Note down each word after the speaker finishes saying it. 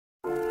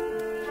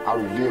I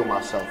reveal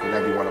myself in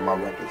every one of my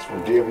records,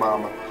 from Dear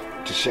Mama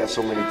to Shed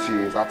So Many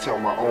Tears. I tell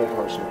my own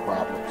personal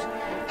problems,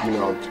 you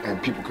know,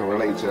 and people can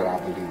relate to that, I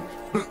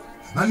believe.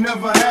 I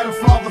never had a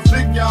father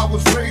figure, I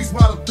was raised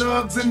by the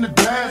thugs and the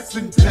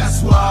bastards.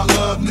 That's why I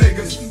love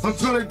niggas.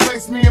 Until they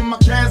place me in my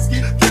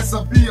casket, guess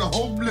I'll be a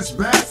hopeless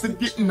bastard.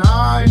 Getting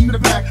high in the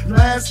back,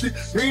 blasted.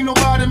 Ain't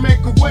nobody make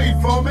a way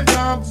for me.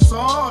 Times is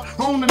hard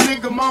on the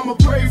nigga, mama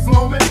pray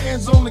for me.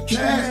 Hands on the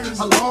cash,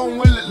 how long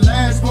will it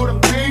last? For the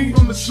pain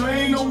from the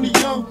strain on the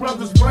young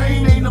brother's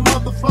brain ain't a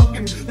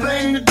motherfucking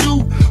thing to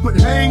do but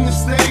hang and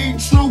stay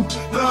true.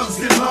 Thugs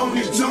get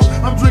lonely too.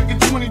 I'm drinking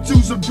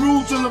 22s of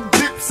brew till I'm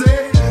tipsy.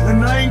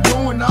 And I ain't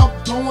going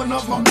out, throwing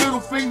up my middle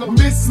finger,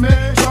 miss me.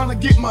 Trying to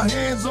get my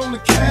hands on the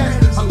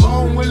cash. How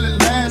long will it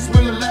last?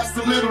 Will it last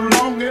a little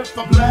longer if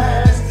I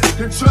blast?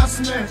 And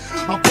trust me,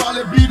 I'll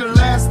probably be the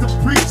last to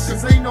preach.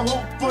 Cause ain't no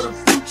hope for the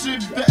future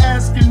if you're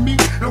asking me.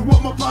 And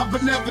what my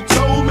papa never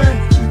told me.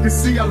 You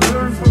see, I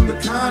learned from the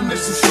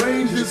kindness of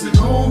strangers and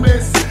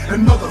homies.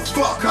 And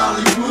motherfuck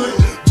Hollywood.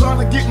 Trying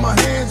to get my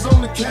hands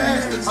on the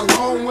cash. How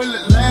long will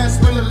it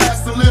last? Will it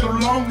last a little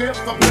longer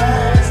if I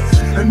blast?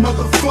 And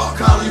motherfuck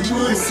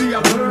Hollywood. You see, I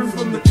learned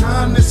from the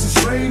kindness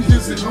of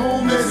strangers and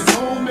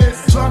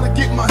homies. Trying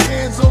to get my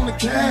hands on the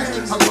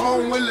cash. How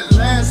long will it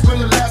last?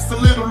 Will it last a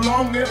little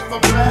longer if I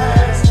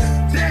blast?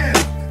 Damn!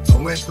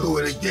 I went through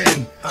it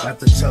again.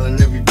 After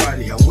telling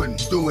everybody I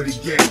wouldn't do it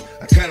again.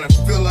 I kinda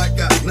feel like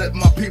I let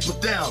my people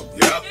down.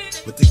 Yep.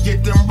 But to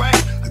get them right,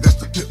 I got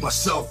to pick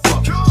myself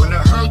up. When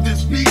I heard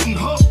this beating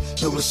hook,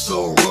 it was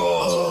so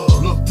raw.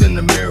 Looked in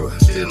the mirror,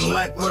 didn't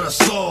like what I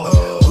saw.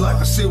 All I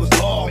could see was,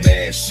 oh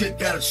man, shit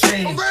gotta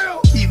change.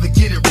 Either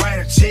get it right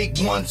or take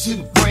one to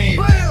the brain.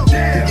 To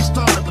get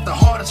started, but the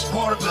hardest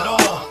part of it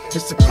all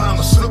is to climb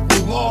a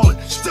slippery wall and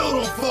still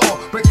don't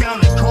fall. Break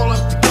down and call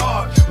up the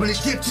guard when it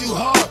get too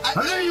hard.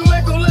 I know you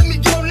ain't gonna let me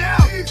go now.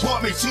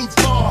 Brought me too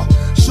far,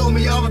 show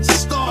me I was a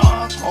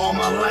star all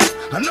my life.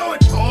 I know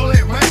it all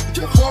ain't right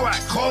before I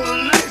call it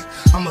a night.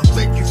 I'ma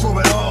thank you for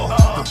it all,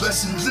 the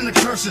blessings and the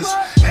curses.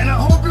 And I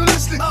hope you're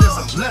listening,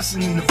 there's a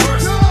lesson in the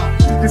verse.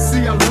 You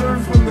see, I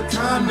learned from the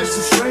kindness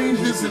of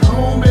strangers and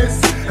homies.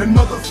 And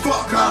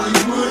motherfuck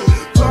Hollywood.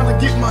 Trying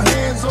to get my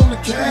hands on the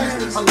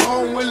cash. How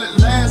long will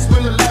it last?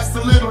 Will it last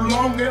a little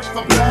longer if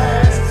I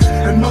blast?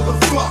 And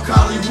motherfuck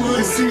Hollywood.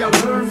 You see, I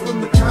learned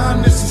from the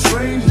kindness of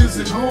strangers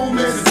and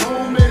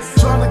homies.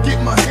 Trying to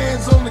get my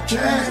hands on the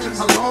cash.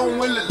 How long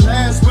will it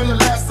last? Will it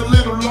last a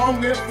little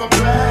longer if I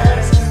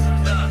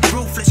blast?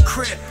 Ruthless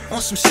crip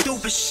on some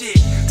stupid shit.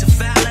 To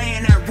valet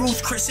and that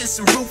Ruth Chris is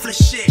some ruthless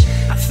shit.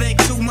 I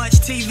think too much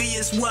TV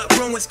is what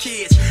ruins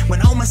kids. When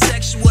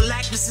homosexual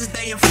actresses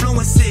they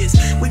influences.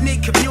 We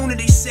need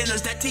community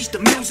centers that teach the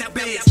music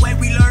biz. That way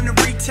we learn to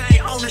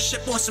retain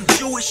ownership on some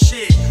Jewish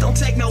shit. Don't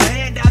take no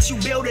handouts, you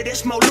build it,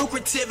 it's more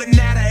lucrative. And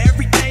out of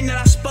everything that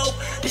I spoke,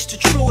 this the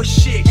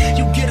truest shit.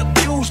 You get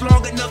abused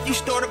long enough, you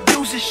start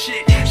abusing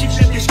shit. She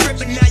flipped the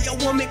script and now your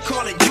woman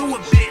calling you a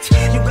bitch.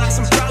 You got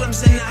some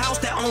problems in the house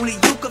that only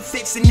you can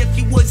fix. And if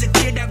you was a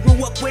kid that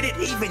grew up with it,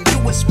 even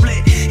you would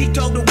split. He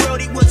told the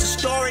world he was a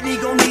star and he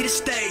gon' need a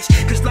stage.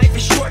 Cause life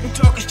is short and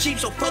talk is cheap,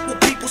 so fuck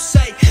what people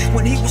say.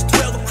 When he was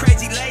 12, a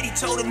crazy lady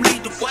told him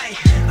lead the way.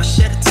 I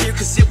shed a tear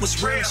cause it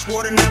was real,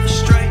 swore to never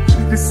stray.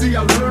 You see,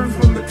 I learned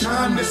from the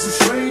kindness of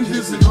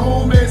strangers and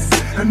homies.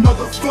 And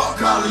motherfuck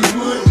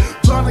Hollywood.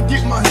 Trying to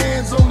get my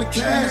hands on the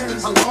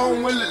cash. How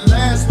long will it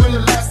last? Will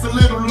it last a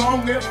little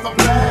longer if I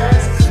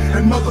blast?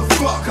 And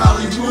motherfuck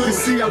Hollywood. You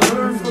see, I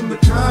learned from the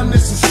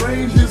kindness of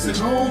strangers and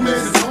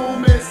homies.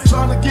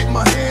 Trying to get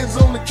my hands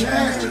on the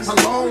cash. How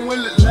long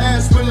will it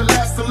last? Will it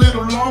last a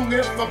little longer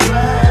if I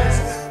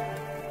blast?